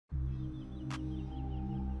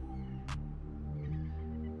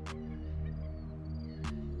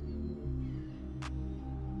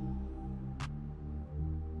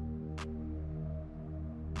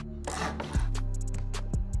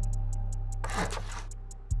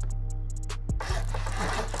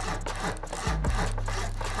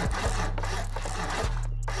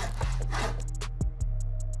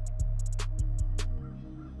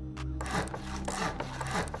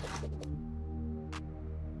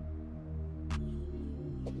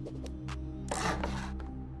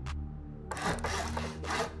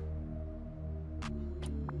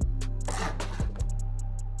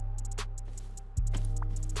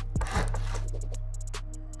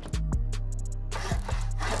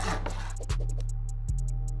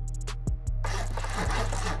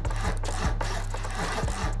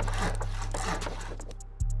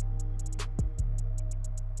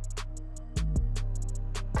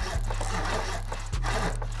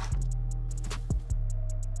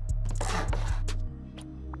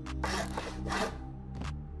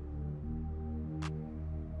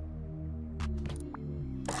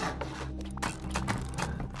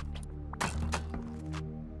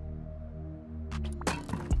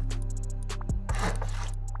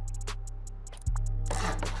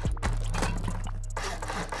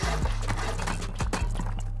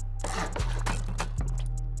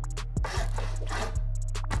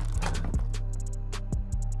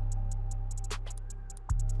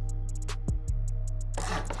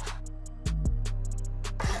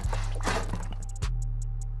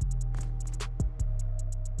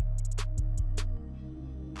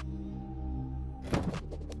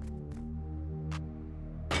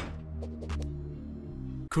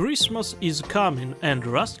Christmas is coming and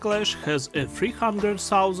Rust Clash has a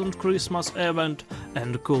 300,000 Christmas event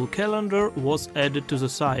and cool calendar was added to the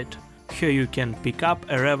site. Here you can pick up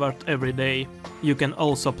a reward every day. You can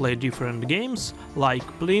also play different games like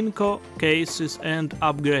Plinko, Cases and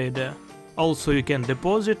Upgrader. Also you can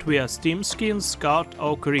deposit via Steam skins, card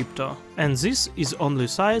or crypto. And this is only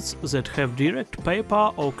sites that have direct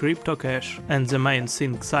PayPal or crypto cash. And the main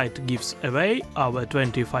thing site gives away are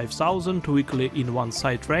 25,000 weekly in one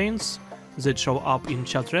site reigns that show up in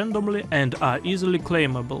chat randomly and are easily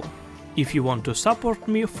claimable. If you want to support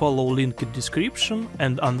me, follow link in description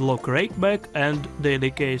and unlock Rakeback and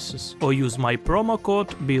daily cases, or use my promo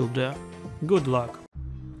code BUILDER. Good luck!